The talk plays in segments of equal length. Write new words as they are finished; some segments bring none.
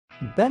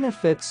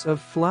Benefits of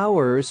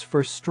flowers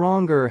for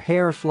stronger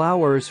hair.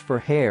 Flowers for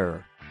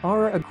hair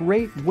are a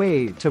great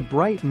way to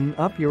brighten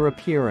up your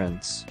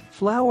appearance.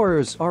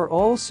 Flowers are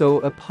also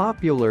a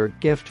popular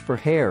gift for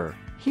hair.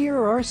 Here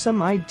are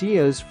some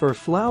ideas for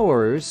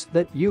flowers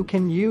that you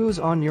can use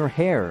on your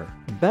hair.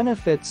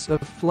 Benefits of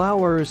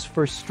flowers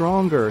for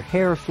stronger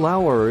hair.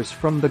 Flowers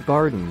from the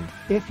garden.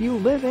 If you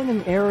live in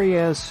an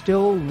area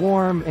still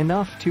warm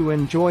enough to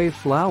enjoy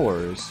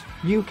flowers,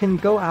 you can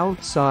go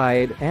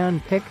outside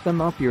and pick them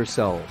up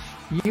yourself.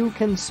 You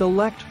can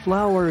select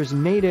flowers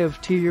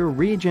native to your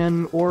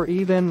region or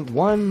even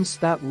ones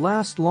that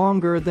last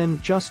longer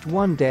than just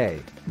one day.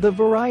 The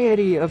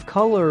variety of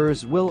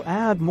colors will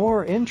add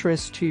more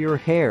interest to your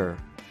hair,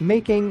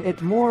 making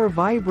it more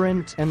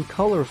vibrant and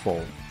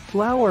colorful.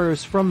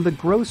 Flowers from the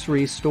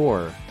grocery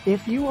store.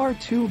 If you are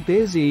too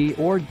busy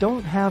or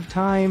don't have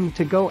time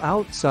to go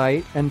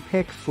outside and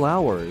pick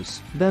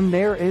flowers, then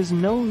there is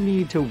no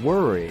need to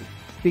worry,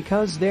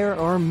 because there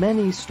are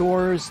many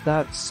stores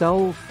that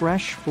sell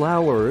fresh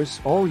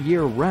flowers all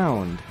year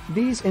round.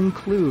 These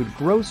include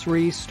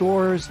grocery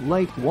stores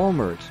like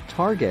Walmart,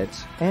 Target,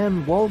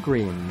 and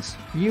Walgreens.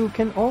 You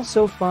can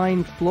also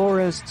find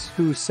florists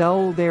who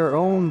sell their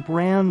own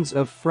brands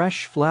of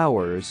fresh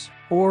flowers,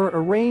 or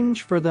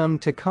arrange for them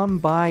to come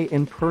by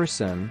in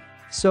person,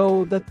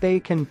 so that they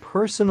can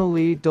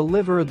personally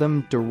deliver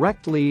them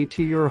directly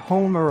to your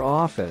home or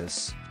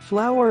office.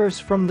 Flowers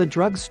from the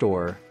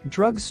drugstore.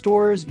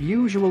 Drugstores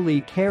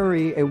usually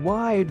carry a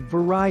wide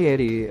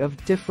variety of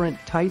different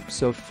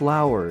types of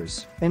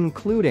flowers,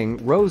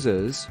 including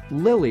roses,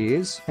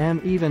 lilies,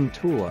 and even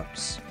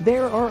tulips.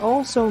 There are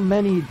also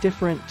many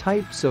different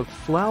types of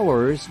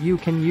flowers you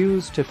can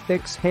use to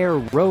fix hair.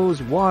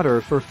 Rose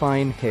water for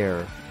fine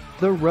hair.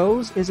 The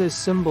rose is a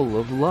symbol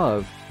of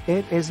love.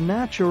 It is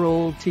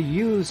natural to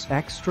use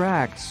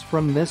extracts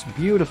from this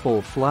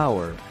beautiful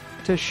flower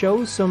to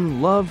show some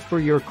love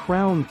for your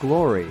crown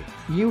glory.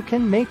 You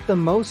can make the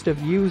most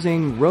of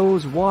using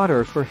rose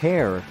water for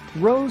hair.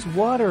 Rose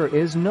water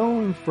is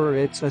known for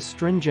its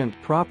astringent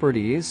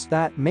properties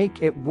that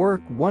make it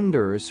work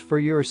wonders for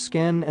your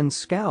skin and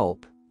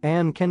scalp,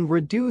 and can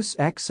reduce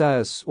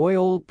excess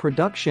oil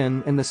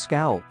production in the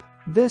scalp.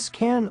 This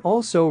can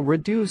also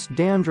reduce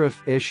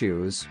dandruff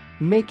issues,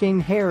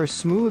 making hair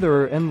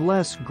smoother and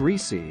less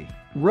greasy.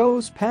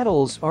 Rose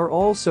petals are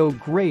also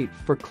great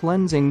for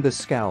cleansing the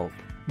scalp.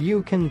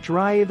 You can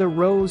dry the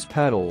rose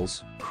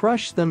petals,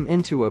 crush them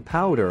into a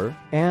powder,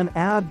 and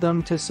add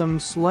them to some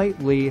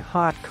slightly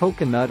hot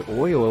coconut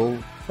oil,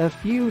 a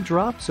few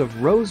drops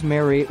of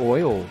rosemary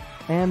oil,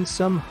 and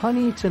some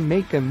honey to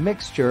make a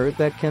mixture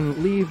that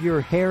can leave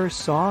your hair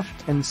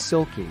soft and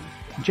silky.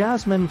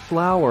 Jasmine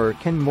flower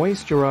can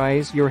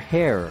moisturize your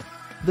hair.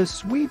 The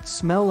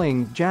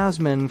sweet-smelling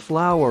jasmine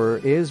flower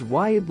is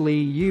widely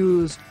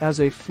used as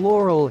a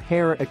floral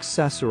hair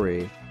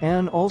accessory,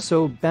 and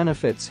also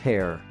benefits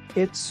hair.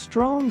 Its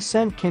strong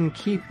scent can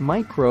keep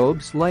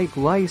microbes like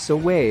lice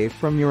away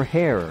from your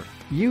hair.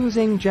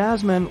 Using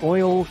jasmine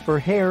oil for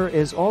hair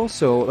is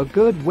also a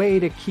good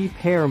way to keep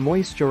hair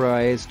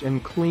moisturized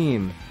and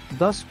clean,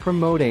 thus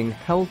promoting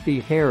healthy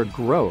hair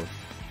growth.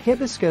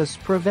 Hibiscus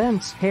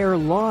prevents hair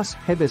loss.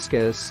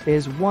 Hibiscus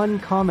is one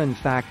common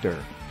factor.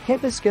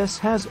 Hibiscus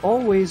has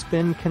always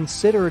been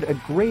considered a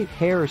great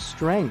hair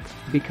strength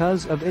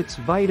because of its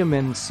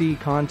vitamin C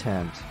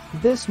content.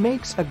 This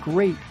makes a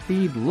great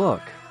feed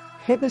look.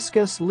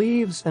 Hibiscus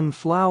leaves and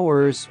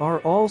flowers are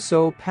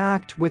also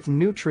packed with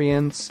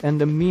nutrients and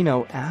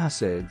amino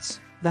acids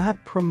that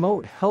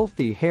promote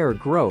healthy hair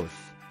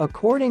growth.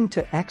 According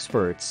to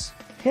experts,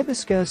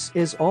 hibiscus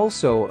is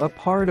also a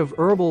part of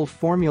herbal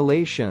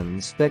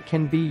formulations that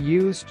can be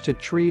used to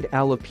treat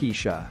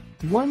alopecia.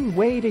 One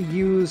way to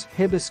use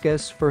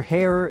hibiscus for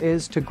hair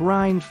is to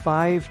grind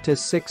 5 to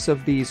 6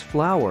 of these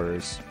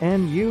flowers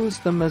and use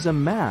them as a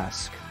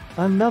mask.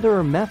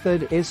 Another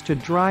method is to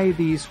dry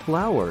these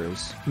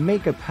flowers,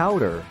 make a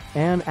powder,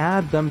 and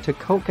add them to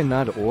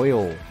coconut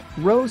oil.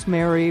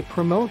 Rosemary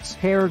promotes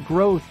hair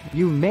growth.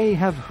 You may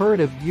have heard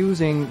of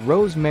using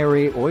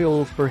rosemary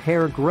oil for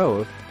hair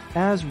growth,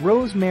 as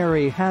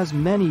rosemary has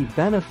many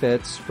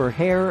benefits for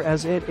hair,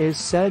 as it is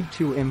said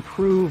to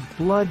improve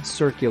blood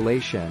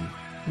circulation,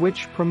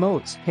 which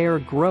promotes hair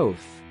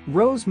growth.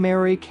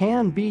 Rosemary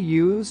can be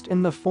used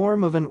in the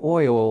form of an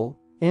oil,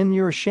 in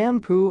your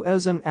shampoo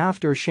as an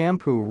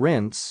after-shampoo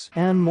rinse,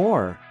 and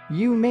more.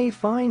 You may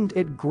find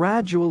it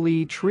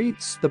gradually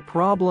treats the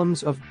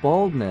problems of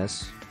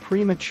baldness,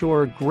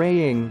 premature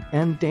graying,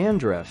 and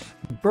dandruff.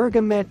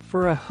 Bergamot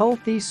for a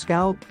healthy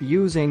scalp.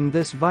 Using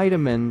this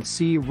vitamin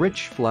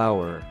C-rich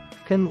flower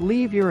can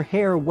leave your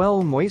hair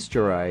well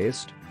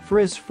moisturized,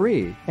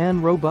 frizz-free,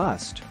 and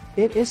robust.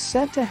 It is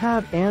said to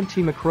have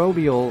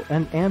antimicrobial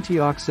and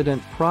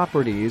antioxidant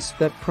properties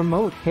that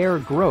promote hair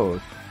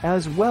growth,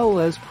 as well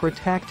as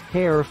protect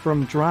hair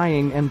from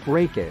drying and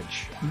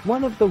breakage.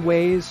 One of the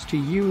ways to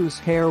use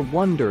hair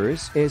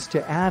wonders is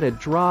to add a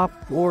drop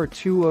or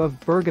two of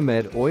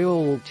bergamot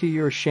oil to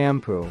your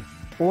shampoo,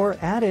 or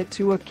add it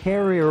to a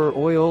carrier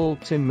oil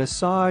to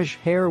massage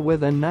hair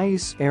with a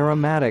nice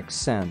aromatic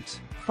scent.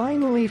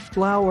 Finally,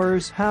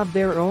 flowers have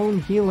their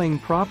own healing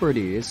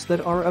properties that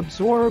are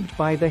absorbed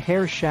by the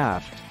hair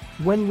shaft.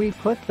 When we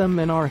put them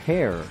in our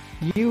hair,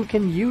 you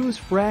can use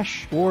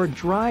fresh or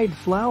dried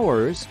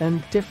flowers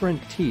and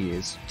different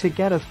teas to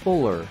get a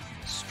fuller,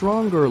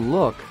 stronger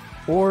look,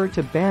 or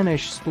to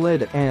banish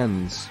split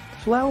ends.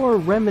 Flower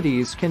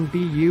remedies can be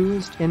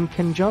used in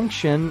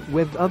conjunction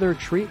with other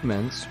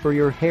treatments for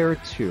your hair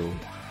too,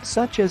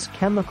 such as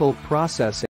chemical processing.